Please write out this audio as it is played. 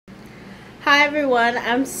Hi everyone,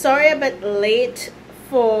 I'm sorry a bit late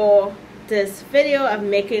for this video. I'm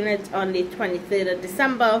making it on the 23rd of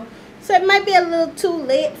December, so it might be a little too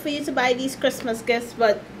late for you to buy these Christmas gifts,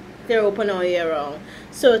 but they're open all year round.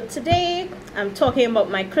 So today I'm talking about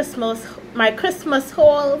my Christmas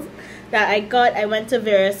hauls that I got. I went to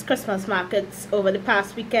various Christmas markets over the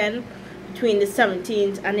past weekend between the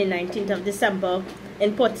 17th and the 19th of December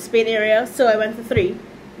in Port Spain area. So I went to three.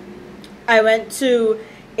 I went to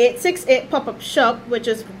 868 pop-up shop, which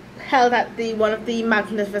is held at one of the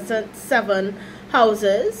Magnificent 7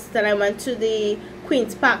 houses. Then I went to the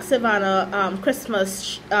Queen's Park Savannah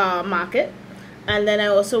Christmas market, and then I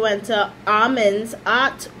also went to Armin's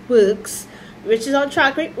Artworks, which is on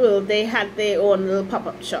Track Great World. They had their own little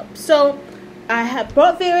pop-up shop. So I have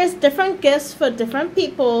brought various different gifts for different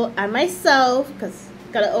people and myself, because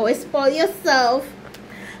you gotta always spoil yourself.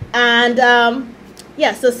 And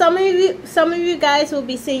yeah, so some of you guys will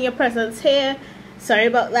be seeing your presents here. Sorry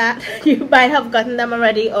about that. You might have gotten them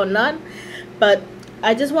already or not, but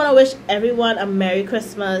I just want to wish everyone a Merry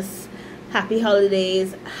Christmas, Happy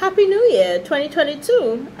Holidays, Happy New Year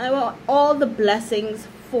 2022. I want all the blessings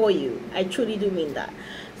for you. I truly do mean that.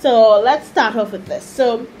 So let's start off with this.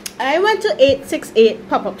 So I went to 868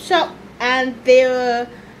 pop-up shop, and they were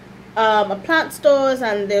a plant stores,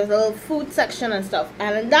 and there's a little food section and stuff,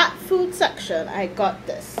 and in that food section I got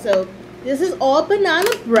this. So this is all banana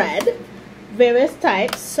bread, various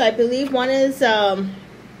types. So I believe one is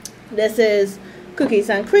this is cookies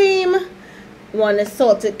and cream, one is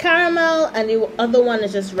salted caramel, and the other one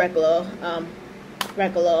is just regular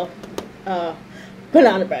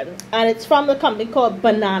banana bread, and it's from the company called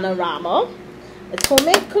Bananarama. It's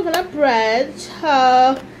homemade coconut bread.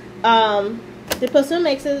 The person who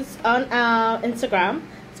makes it on Instagram.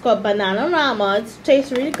 It's called Bananarama. It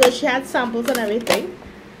tastes really good. She had samples and everything.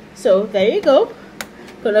 So there you go.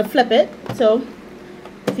 Gonna flip it. So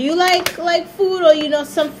if you like food, or you know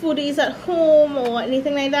some foodies at home or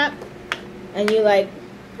anything like that, and you like,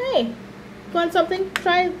 hey, want something?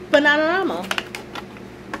 Try Bananarama.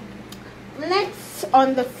 Next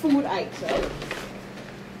on the food item,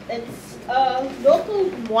 it's a local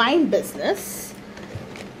wine business.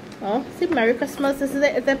 Oh, see, Merry Christmas. This is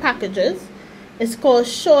their packages. It's called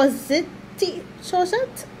Chausette.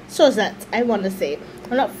 I want to say.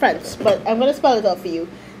 I'm not French, but I'm going to spell it out for you.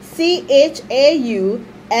 Chaushe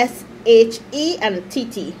and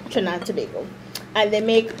TT, Trinidad and Tobago. And they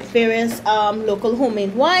make various local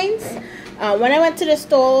homemade wines. When I went to the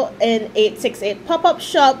store in 868 pop-up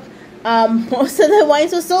shop, most of the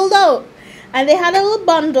wines were sold out. And they had a little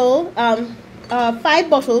bundle. 5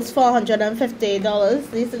 bottles for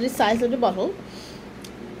 $150. These are the size of the bottle.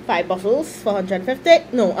 5 bottles for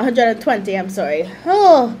 $150. No, $120. I'm sorry.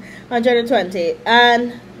 Oh, $120.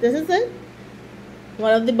 And this is it.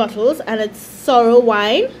 One of the bottles, and it's sorrow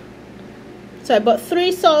wine. So I bought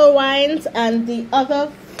 3 sorrow wines, and the other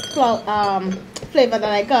flavor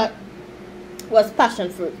that I got was passion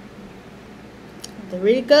fruit. They're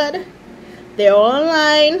really good. They're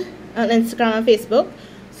online on Instagram and Facebook.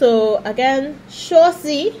 So again,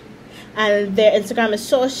 Chaushe, and their Instagram is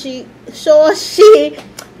Chaushe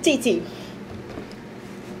TT.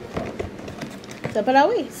 So put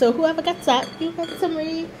away. So whoever gets that, you get some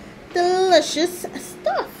really delicious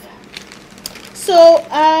stuff. So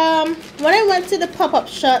when I went to the pop-up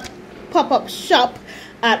shop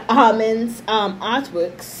at Armin's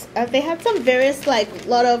Artworks, they had some various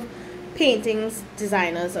lot of paintings,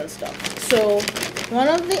 designers and stuff. So one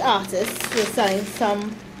of the artists was selling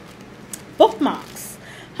some bookmarks,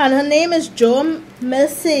 and her name is Jo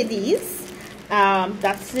Mercedes.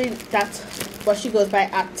 That's what she goes by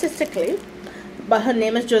artistically, but her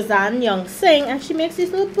name is Joanne Young Singh, and she makes these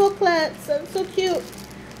little booklets, and so cute.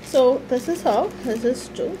 So this is her. This is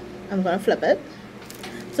Jo. I'm gonna flip it.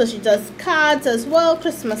 So she does cards as well,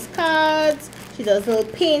 Christmas cards. She does little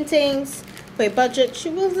paintings for a budget. She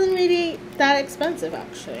wasn't really that expensive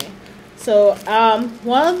actually. So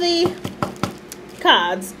one of the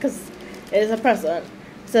cards, because it is a present,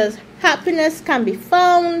 says happiness can be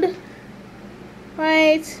found,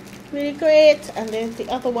 right? Really great. And there's the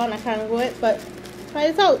other one, I can't go it, but try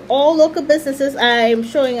it out. All local businesses I'm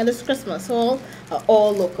showing in this Christmas haul are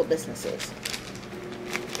all local businesses.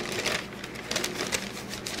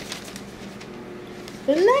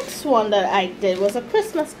 The next one that I did was a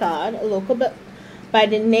Christmas card, a local by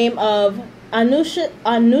the name of Anushi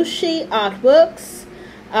Artworks.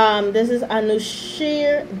 This is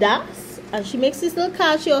Anushir Das, and she makes this little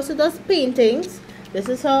card. She also does paintings. This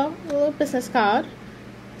is her little business card.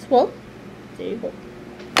 Well, there you go.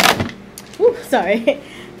 Ooh, sorry.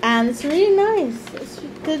 And it's really nice. She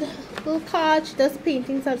did little card. She does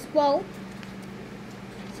paintings as well.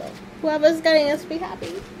 So whoever's getting us, be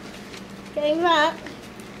happy. Getting that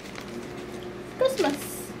Christmas.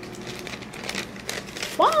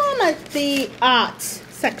 While I'm at the art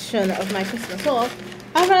section of my Christmas haul,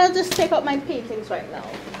 I'd rather just take out my paintings right now.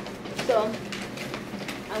 So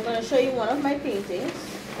I'm going to show you one of my paintings.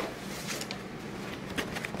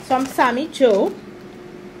 It's from Sammy Joe.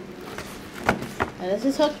 And this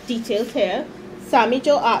is her details here. Sammy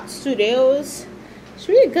Joe Art Studios. She's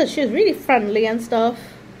really good. She's really friendly and stuff.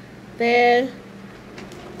 There.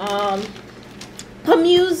 Her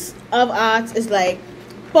muse of art is like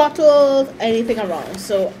bottles, anything around.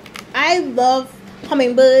 So I love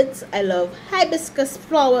hummingbirds. I love hibiscus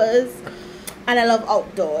flowers. And I love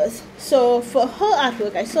outdoors. So for her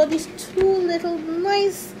artwork, I saw these two little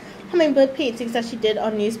nice hummingbird paintings that she did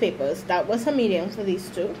on newspapers. That was her medium for these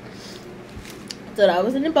two. So that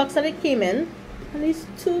was in the box that it came in. And these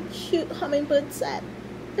two cute hummingbird set.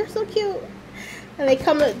 They're so cute. And they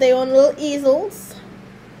come with their own little easels.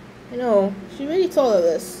 You know, she really thought of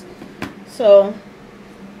this. So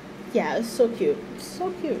yeah, it's so cute.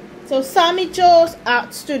 So cute. So Sammy Joe's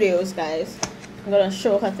Art Studios, guys. I'm gonna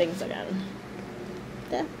show her things again.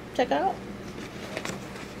 Yeah, check it out.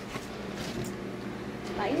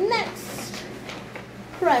 My next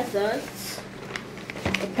presents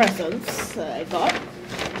that I got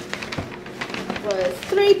was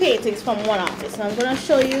 3 paintings from one artist. And I'm going to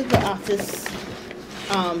show you the artist's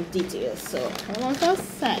details. So hold on for a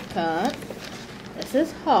second. This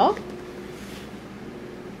is her.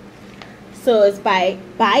 So it's by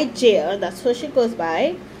Jail. That's who she goes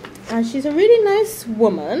by. And she's a really nice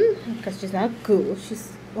woman, because she's not a girl,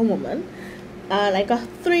 she's a woman. And I got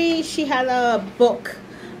 3. She had a book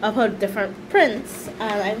of her different prints, and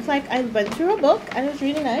I was like, I went through her book, and it was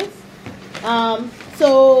really nice.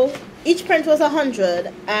 So each print was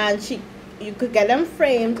 100, and you could get them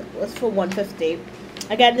framed. It was for 150.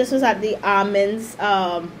 Again, this was at the Armin's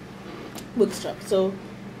bookshop. So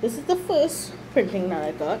this is the first printing that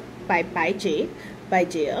I got by Jail.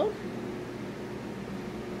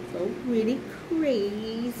 So really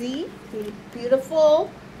crazy, really beautiful.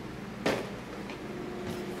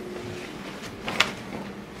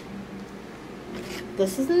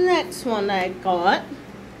 This is the next one that I got.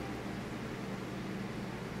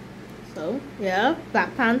 So yeah,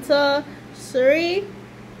 Black Panther, Surrey.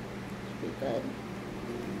 Pretty good.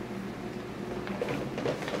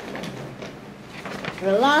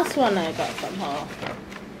 The last one I got from her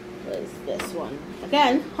was this one.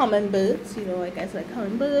 Again, hummingbirds. You know, I guys like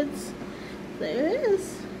hummingbirds. There it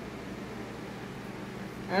is.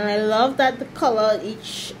 And I love that the color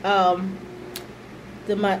each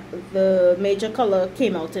the major color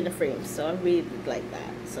came out in the frame, so I really like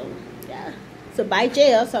that. So yeah, so by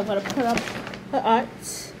Jaya. So I'm gonna put up her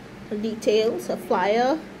art, her details, her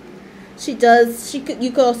flyer. You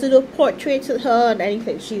could also do portraits with her and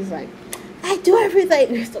anything. She's like, I do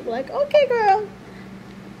everything. So I'm like, okay, girl.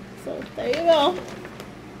 So there you go.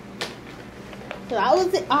 So that was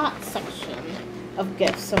the art section of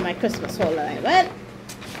gifts for my Christmas haul that I went.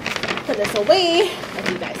 Put this away, as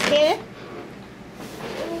you guys hear.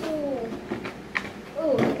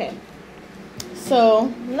 Oh, okay. So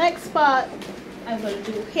next part, I'm going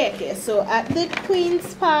to do hair care. So at the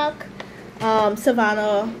Queen's Park,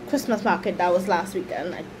 Savannah Christmas market, that was last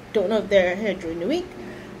weekend. I don't know if they're here during the week,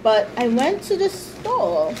 but I went to the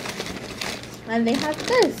store and they had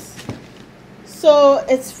this. So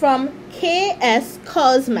it's from KS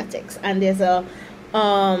Cosmetics, and there's a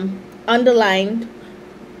underlined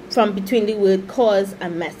from between the word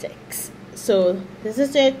cosmetics. So this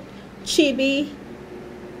is their Chibi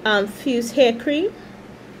Fuse hair cream.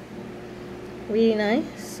 Really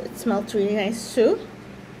nice. It smells really nice too.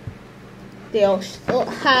 They also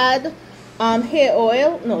had hair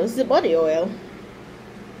oil. No, this is the body oil.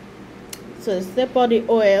 So it's the body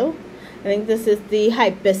oil. I think this is the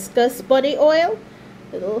hibiscus body oil.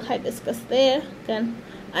 Little hibiscus there. Again,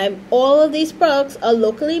 all of these products are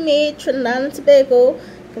locally made, Trinidad and Tobago,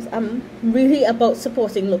 because I'm really about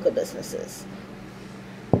supporting local businesses.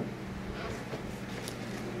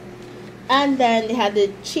 And then they had the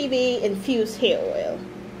Chibi infused hair oil.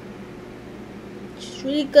 It's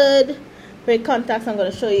really good. Great contacts. I'm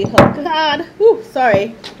going to show you how card. Ooh,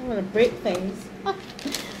 sorry. I'm going to break things.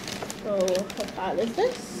 So, how card is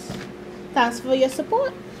this? Thanks for your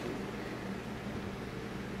support.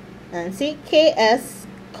 And see, KS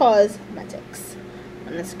Cosmetics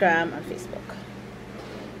on Instagram and Facebook.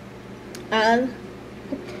 And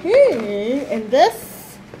okay, and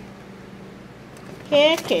this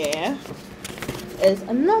hair care is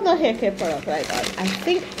another hair care product that I got. I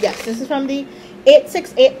think, yes, this is from the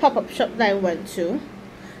 868 pop-up shop that I went to.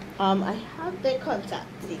 I have their contact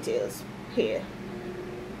details here.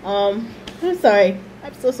 I'm sorry,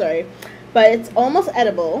 I'm so sorry, but it's almost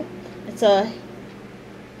edible. It's a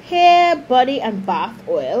hair, body, and bath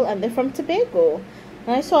oil, and they're from Tobago.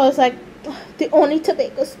 And I saw it's like the only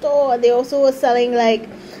Tobago store. They also were selling like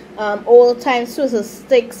old time Swizzle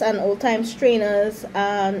sticks and old time strainers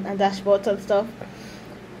and dashboards and stuff.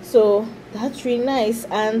 So that's really nice.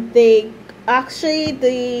 And they actually,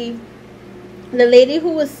 the lady who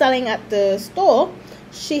was selling at the store,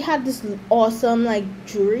 she had this awesome like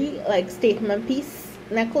jewelry, like statement piece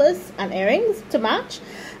necklace and earrings to match.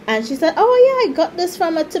 And she said, oh yeah, I got this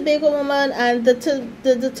from a Tobago woman, and the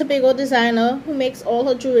Tobago designer who makes all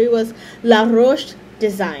her jewelry was La Roche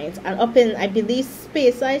Designs, and up in, I believe,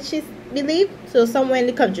 Speyside, she believe, so somewhere in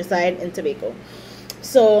the countryside in Tobago.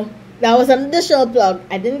 So that was an additional plug.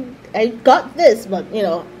 I got this, but you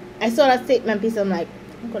know, I saw that statement piece. I'm like,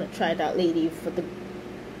 I'm gonna try that lady for the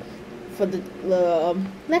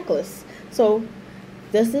necklace. So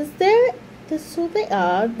this is their, this is who they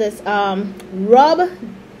are. This Rub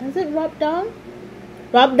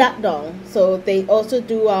That Down. So they also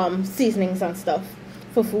do seasonings and stuff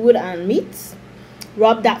for food and meats.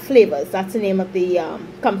 Rub That Flavors, that's the name of the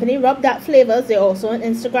company. Rub That Flavors. They're also on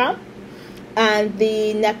Instagram. And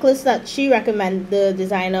the necklace that she recommended, the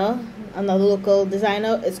designer, another local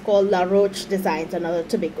designer, is called La Roche Designs, another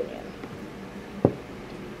Tobagonian.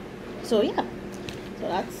 So yeah, so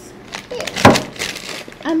that's it.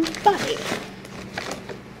 And bye.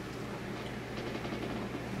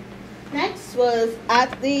 Next was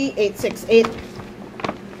at the 868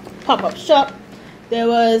 pop-up shop. There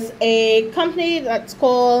was a company that's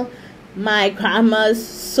called My Grandma's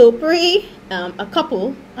Soapery. A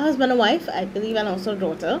couple, a husband and wife, I believe, and also a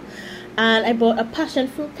daughter. And I bought a passion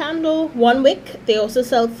fruit candle, 1 wick. They also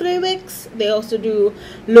sell 3 wicks. They also do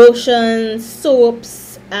lotions,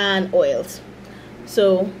 soaps, and oils.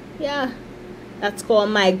 So yeah, that's called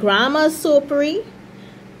My Grandma's Soapery.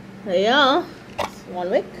 There you are. It's 1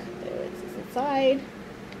 wick. There it is inside.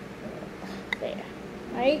 There,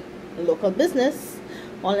 right? Local business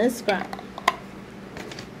on Instagram.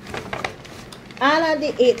 And at the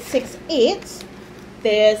 868,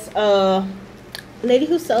 there's a lady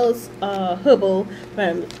who sells herbal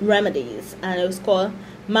remedies, and it was called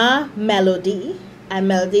Ma Melody, and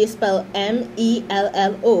Melody is spelled Mellodee,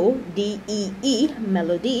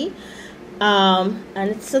 Melody. And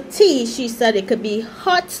it's a tea. She said it could be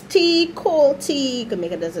hot tea, cold tea. You could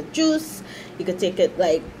make it as a juice. You could take it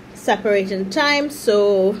like separate in time.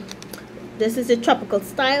 So this is a tropical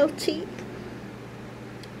style tea.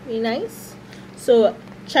 Really nice. So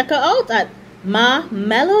check her out at Ma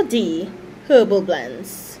Melody Herbal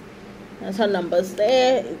Blends. That's her numbers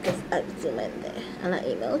there. You can add them in there, and her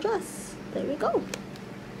email address. There we go.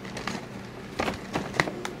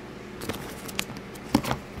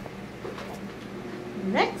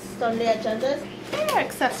 Next on the agenda is hair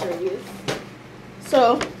accessories.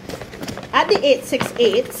 So at the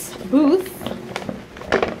 868 booth,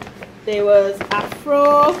 there was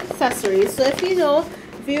Afro accessories. So if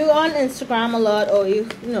you're on Instagram a lot, or you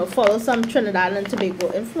follow some Trinidad and Tobago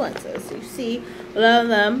influencers, you see a lot of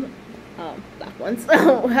them, black ones,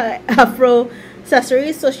 Afro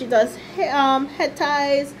accessories. So she does head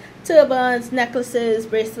ties, turbans, necklaces,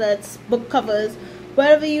 bracelets, book covers,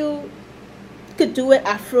 whatever you could do with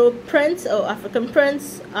Afro prints or African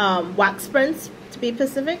prints, wax prints to be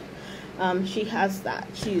specific. She has that.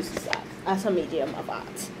 She uses that as a medium of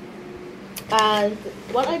art. And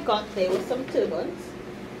what I got there was some turbans.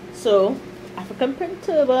 So African print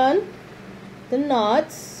turban, the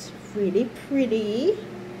knots, really pretty.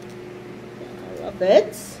 I love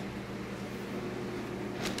it.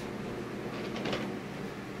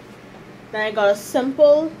 Then I got a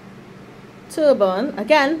simple turban.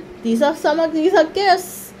 Again, these are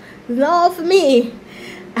gifts. It's not all for me.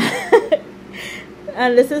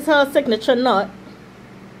 And this is her signature knot.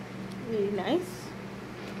 Really nice.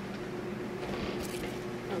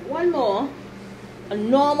 And one more. A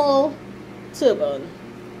normal turban.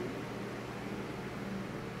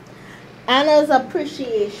 And as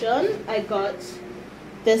appreciation, I got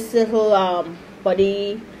this little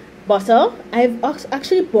body butter. I've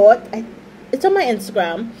actually bought, it's on my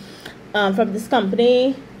Instagram, from this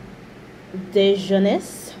company,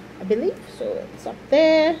 Dejeunesse, I believe. So it's up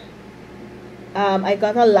there. I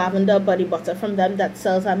got a lavender body butter from them that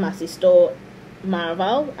sells at Massy Store,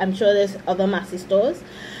 Marval. I'm sure there's other Massy stores.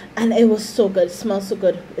 And it was so good. It smells so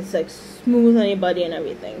good. It's like smooth on your body and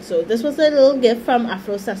everything. So this was a little gift from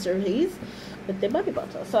Afro Accessories with the body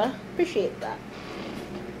butter. So I appreciate that.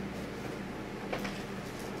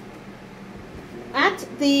 At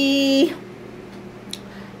the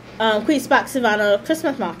Queen's Park, Savannah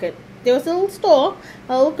Christmas market. There was a little store,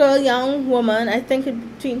 a little girl, young woman, I think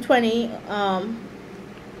between 20,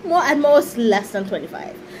 more at most less than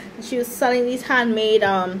 25. And she was selling these handmade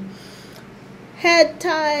head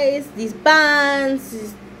ties, these bands,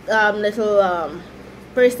 these little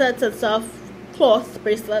bracelets and stuff, cloth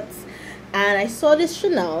bracelets. And I saw this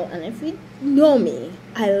Chanel, and if you know me,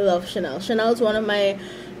 I love Chanel. Chanel is one of my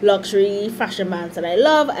luxury fashion brands that I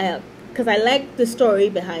love, because I like the story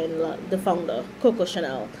behind the founder, Coco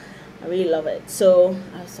Chanel. I really love it. So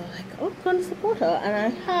I was like, oh, I'm going to support her. And I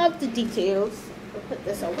have the details. I'll put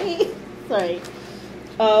this away. Sorry.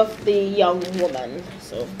 Of the young woman.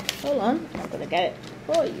 So hold on. I'm going to get it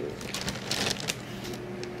for you.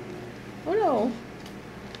 Oh no.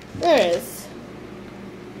 There it is.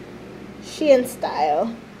 She in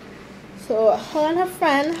style. So her and her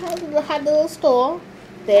friend had the little store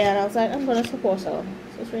there. And I was like, I'm going to support her.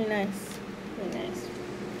 So it's really nice. Really nice.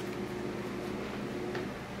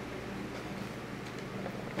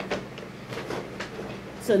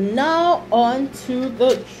 So now on to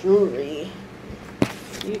the jewelry.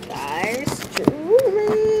 You guys,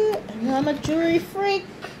 jewelry. I'm a jewelry freak.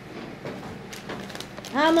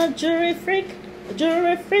 I'm a jewelry freak. A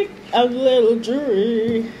jewelry freak. A little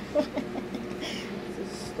jewelry. This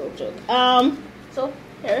is still a joke. So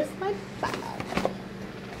here's my bag.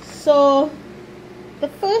 So the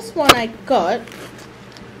first one I got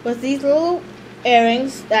was these little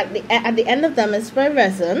earrings that at the end of them is by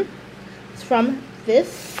resin. It's from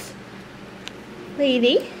this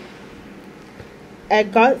lady. I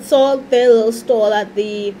saw their little stall at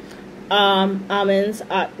the Armin's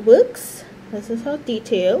Artworks. This is her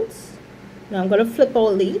details. Now I'm gonna flip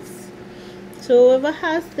all these. So whoever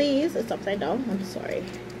has these, it's upside down. I'm sorry.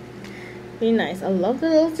 Really nice. I love the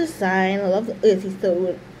little design. I love the earthy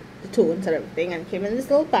tone, the tones and everything. And it came in this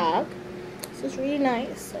little bag. So it's really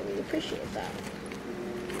nice. I really appreciate that.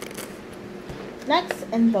 Next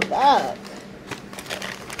in the bag.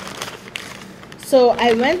 So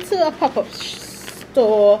I went to a pop-up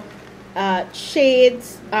store,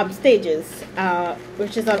 Stages,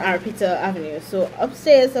 which is on Arpita Avenue. So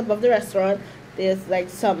upstairs above the restaurant, there's like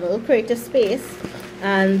some little creative space,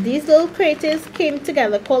 and these little creatives came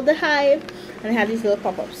together called the Hive, and they had these little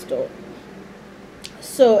pop-up store.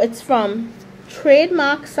 So it's from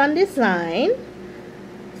Trademarks and Design.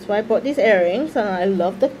 So I bought these earrings, and I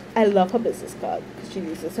love her business card because she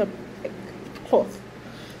uses her cloth.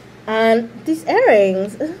 And these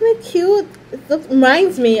earrings, isn't it cute? It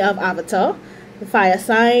reminds me of Avatar, the fire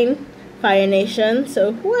sign, Fire Nation.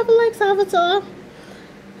 So whoever likes Avatar,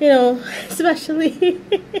 you know, especially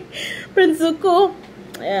Prince Zuko,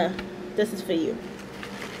 yeah, this is for you.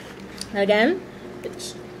 Again,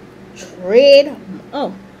 it's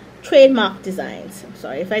trademark designs. I'm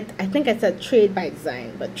sorry if I think I said trade by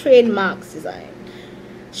design, but trademarks design.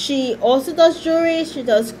 She also does jewelry, she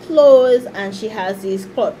does clothes, and she has these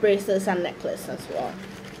cloth bracelets and necklaces as well.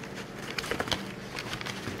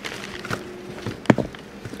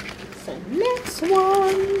 So next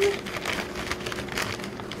one,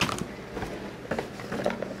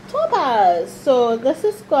 Topaz. So this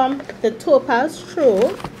is from the Topaz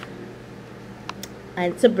Trove,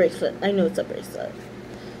 and it's a bracelet. I know it's a bracelet.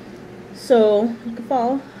 So you can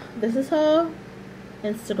follow. This is her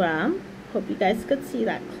Instagram. Hope you guys could see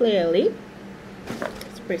that clearly.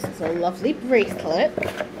 This bracelet is a lovely bracelet.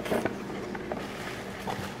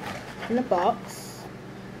 In the box.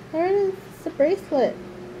 There it is. It's a bracelet.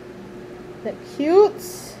 That cute.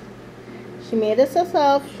 She made this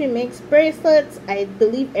herself. She makes bracelets, I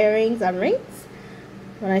believe earrings and rings.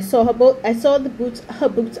 When I saw her boat, I saw her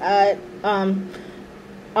boots at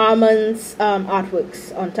Armand's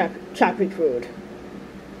Artworks on Chapwick Road.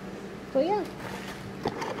 So yeah.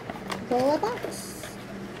 All about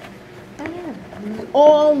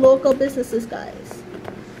all local businesses, guys,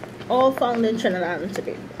 all found in Trinidad and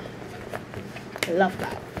Tobago. I love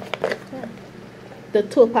that. Yeah. The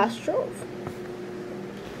Topaz Trove.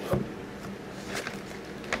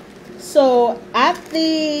 So at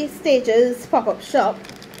the Stages pop-up shop,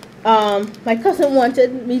 my cousin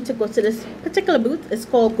wanted me to go to this particular booth. It's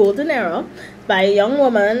called Golden Era by a young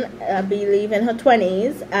woman, I believe in her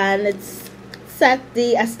 20s, and it's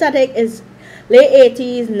the aesthetic is late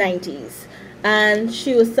 80s, 90s, and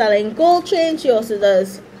she was selling gold chains. She also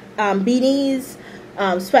does beanies,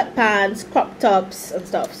 sweatpants, crop tops, and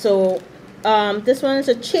stuff. So this one is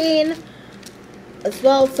a chain as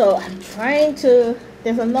well. So I'm trying to.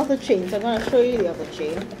 There's another chain, so I'm gonna show you the other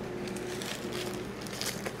chain.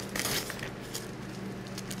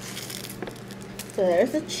 So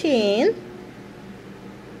there's a chain.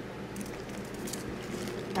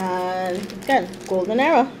 And again, Golden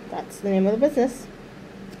Era, that's the name of the business.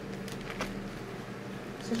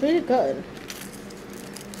 So it's really good.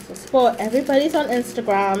 So support, everybody's on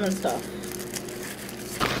Instagram and stuff.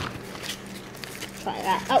 Try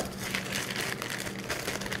that out.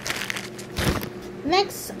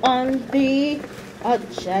 Next on the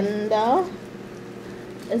agenda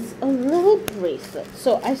is a little bracelet.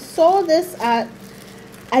 So I saw this at,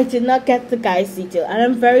 I did not get the guy's detail, and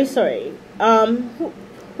I'm very sorry.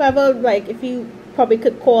 Whoever, like, if you probably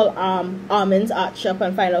could call Armin's art shop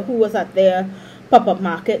and find out who was at their pop-up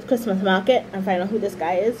market, Christmas market, and find out who this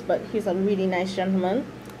guy is. But he's a really nice gentleman.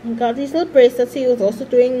 He got these little bracelets. He was also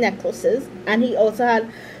doing necklaces, and he also had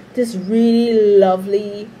this really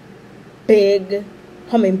lovely big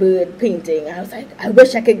hummingbird painting. I was like, I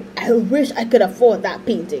wish I could afford that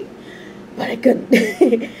painting, but I couldn't.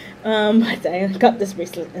 But I got this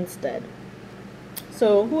bracelet instead.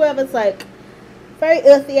 So whoever's like very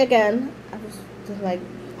earthy, again, I was just like,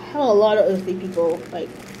 I have a lot of earthy people, like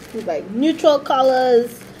who like neutral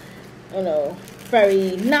colors, you know,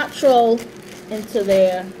 very natural into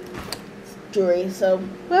their jewelry. So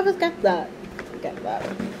whoever's got that, get that.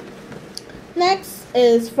 Next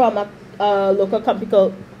is from a local company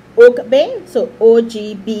called Ogbe, so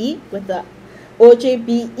OGB with the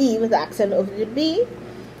OJBE with the accent over the B.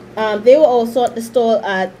 They were also at the stall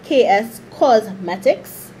at KS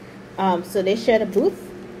Cosmetics. So they shared a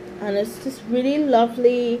booth, and it's this really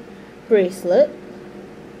lovely bracelet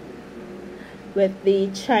with the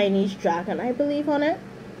Chinese dragon, I believe, on it.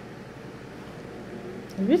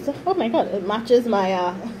 Oh my god, it matches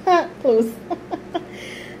my clothes.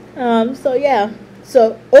 So yeah,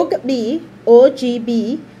 so OGB,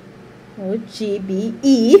 OGBE,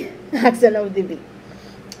 accent of the B,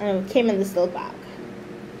 and it came in this little bag.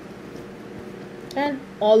 And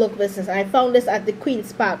all look business. I found this at the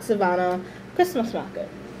Queen's Park Savannah Christmas market.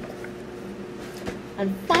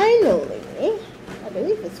 And finally, I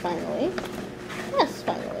believe it's finally, yes,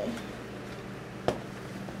 finally,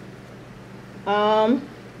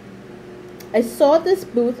 I saw this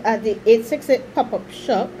booth at the 868 pop-up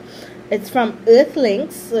shop. It's from Earth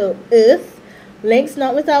Links, so Earth Links,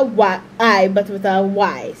 not with a Y, but with a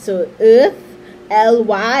Y. So Earth,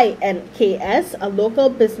 LYNKS, a local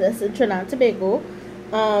business in Trinidad and Tobago.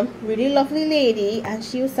 Really lovely lady, and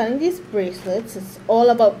she was selling these bracelets. It's all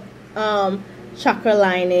about chakra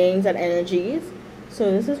linings and energies.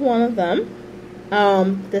 So this is one of them.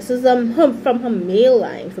 This is from her male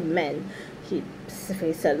line for men. She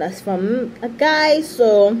specifically said that's from a guy,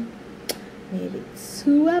 so maybe it's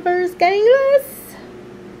whoever's getting this.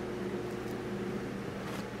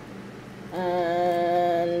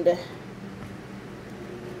 And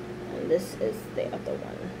this is the other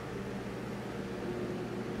one.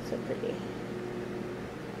 So pretty.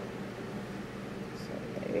 So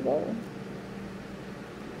there we go.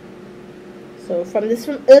 So from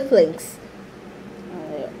Earthlinks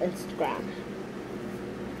Instagram.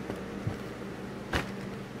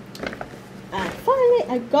 And finally,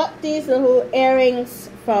 I got these little earrings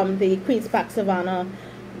from the Queen's Park Savannah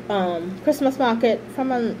Christmas market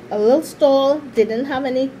from a little stall. They didn't have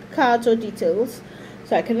any cards or details,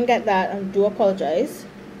 so I couldn't get that. I do apologize.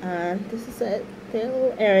 And this is it. They're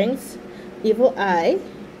little earrings. Evil Eye.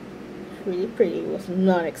 Really pretty. It was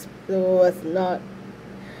not.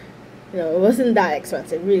 It wasn't that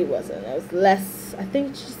expensive. It really wasn't. It was less. I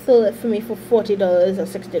think she sold it for me for $40 or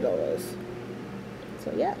 $60.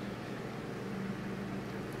 So yeah.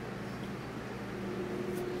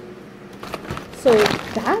 So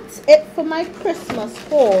that's it for my Christmas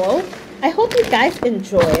haul. I hope you guys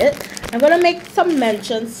enjoy it. I'm gonna make some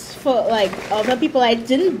mentions for like other people I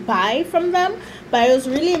didn't buy from them, but I was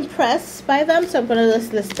really impressed by them, so I'm gonna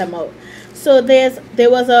just list them out. So there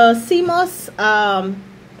was a CMOS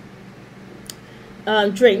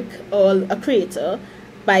drink, or a creator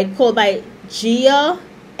called by Gia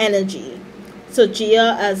Energy. So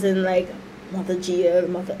Gia as in like Mother Gia,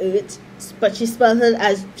 Mother Earth, but she spells it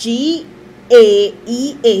as GAEA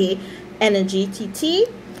Energy TT.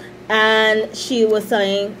 And she was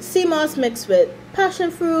selling sea moss mixed with passion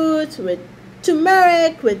fruit, with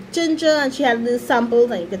turmeric, with ginger, and she had these samples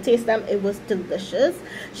and you could taste them. It was delicious.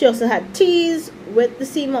 She also had teas with the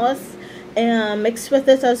sea moss mixed with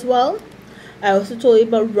it as well. I also told you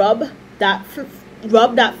about Rub That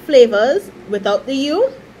Flavors without the U.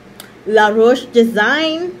 La Roche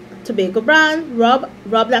Design, Tobago brand. Rub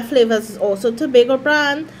That Flavors is also Tobago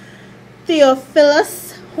brand.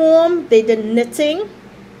 Theophilus Home, they did knitting.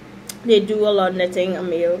 They do a lot of knitting.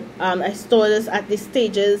 I store this at the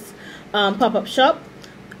Stages pop-up shop.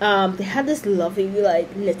 They had this lovely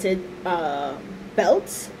like knitted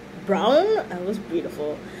belts, brown. It was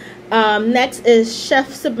beautiful. Next is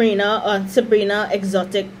Chef Sabrina on Sabrina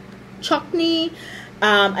Exotic Chutney.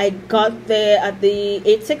 I got there at the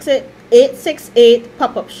 868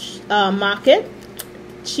 pop-up market.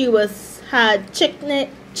 She had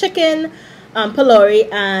chicken pylori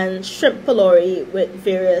and shrimp pylori with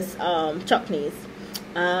various chutneys.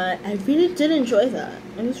 I really did enjoy that.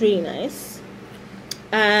 It was really nice.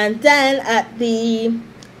 And then at the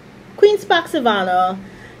Queen's Park Savannah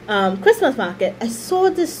Christmas market, I saw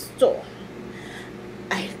this store.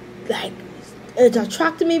 It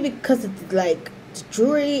attracted me because it's like the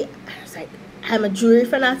jewelry. I was like, I'm a jewelry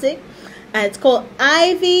fanatic, and it's called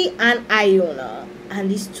Ivy and Iona, and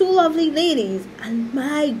these two lovely ladies, and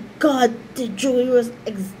my god, the jewelry was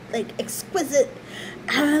exquisite,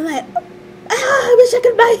 and I'm like, I wish I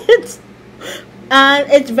could buy it. And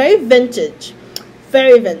it's very vintage.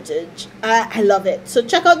 I love it. So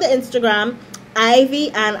check out the Instagram, Ivy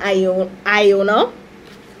and Iona.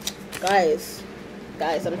 Guys,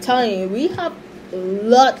 I'm telling you, we have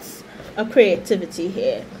lots of creativity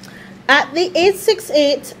here. At the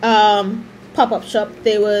 868 pop-up shop,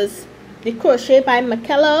 there was the crochet by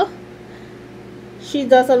Michaela. She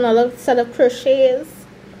does another set of crochets.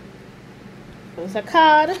 There's a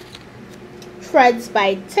card. Threads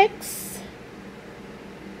by Tix.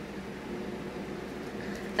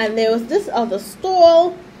 And there was this other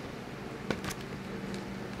stall,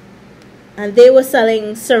 and they were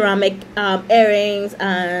selling ceramic earrings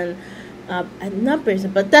and not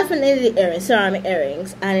bracelets, but definitely earrings, ceramic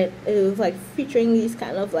earrings, and it was like featuring these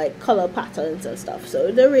kind of like color patterns and stuff,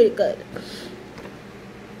 so they're really good.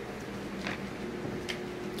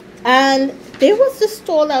 And there was this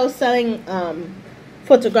stall that was selling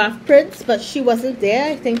photograph prints, but she wasn't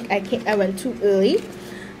there. I think I went too early,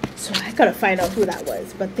 so I gotta find out who that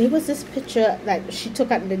was. But there was this picture that she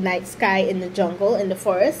took at the night sky in the jungle, in the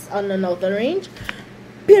forest on the northern range.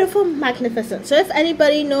 Beautiful, magnificent. So if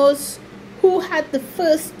anybody knows who had the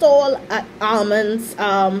first stall at Almond's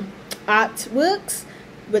Artworks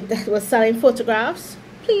that was selling photographs,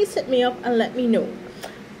 please hit me up and let me know.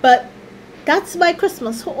 But that's my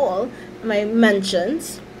Christmas haul, my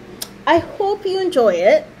mentions. I hope you enjoy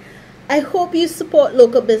it. I hope you support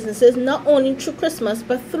local businesses, not only through Christmas,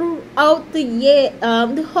 but throughout the year,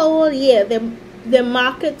 the whole year. Their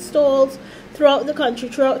market stalls throughout the country,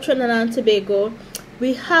 throughout Trinidad and Tobago.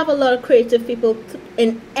 We have a lot of creative people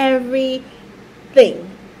in everything.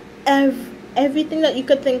 Everything that you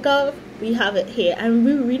could think of, we have it here. And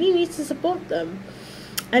we really need to support them.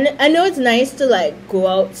 And I know it's nice to like go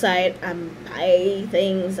outside and buy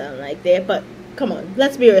things and like there, but come on,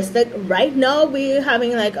 let's be realistic. Right now we're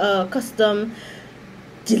having like a custom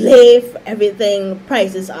delay for everything.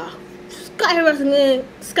 Prices are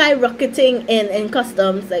skyrocketing in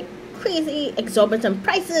customs, like crazy exorbitant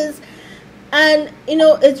prices. And you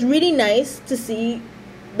know, it's really nice to see,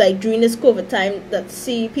 like during this COVID time, that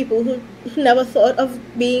see people who never thought of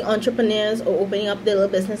being entrepreneurs or opening up their little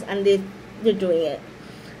business, and they're doing it.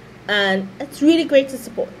 And it's really great to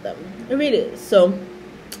support them. It really is. So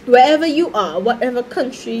wherever you are, whatever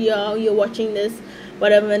country you're watching this,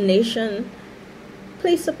 whatever nation,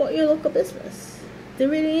 please support your local business. They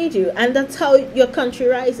really need you, and that's how your country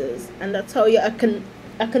rises, and that's how you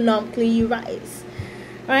economically you rise.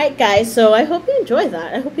 Alright guys, so I hope you enjoy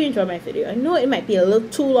that. I hope you enjoy my video. I know it might be a little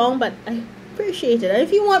too long, but I appreciate it. And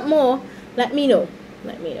if you want more, let me know.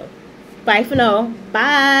 Bye for now.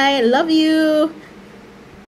 Bye. I love you.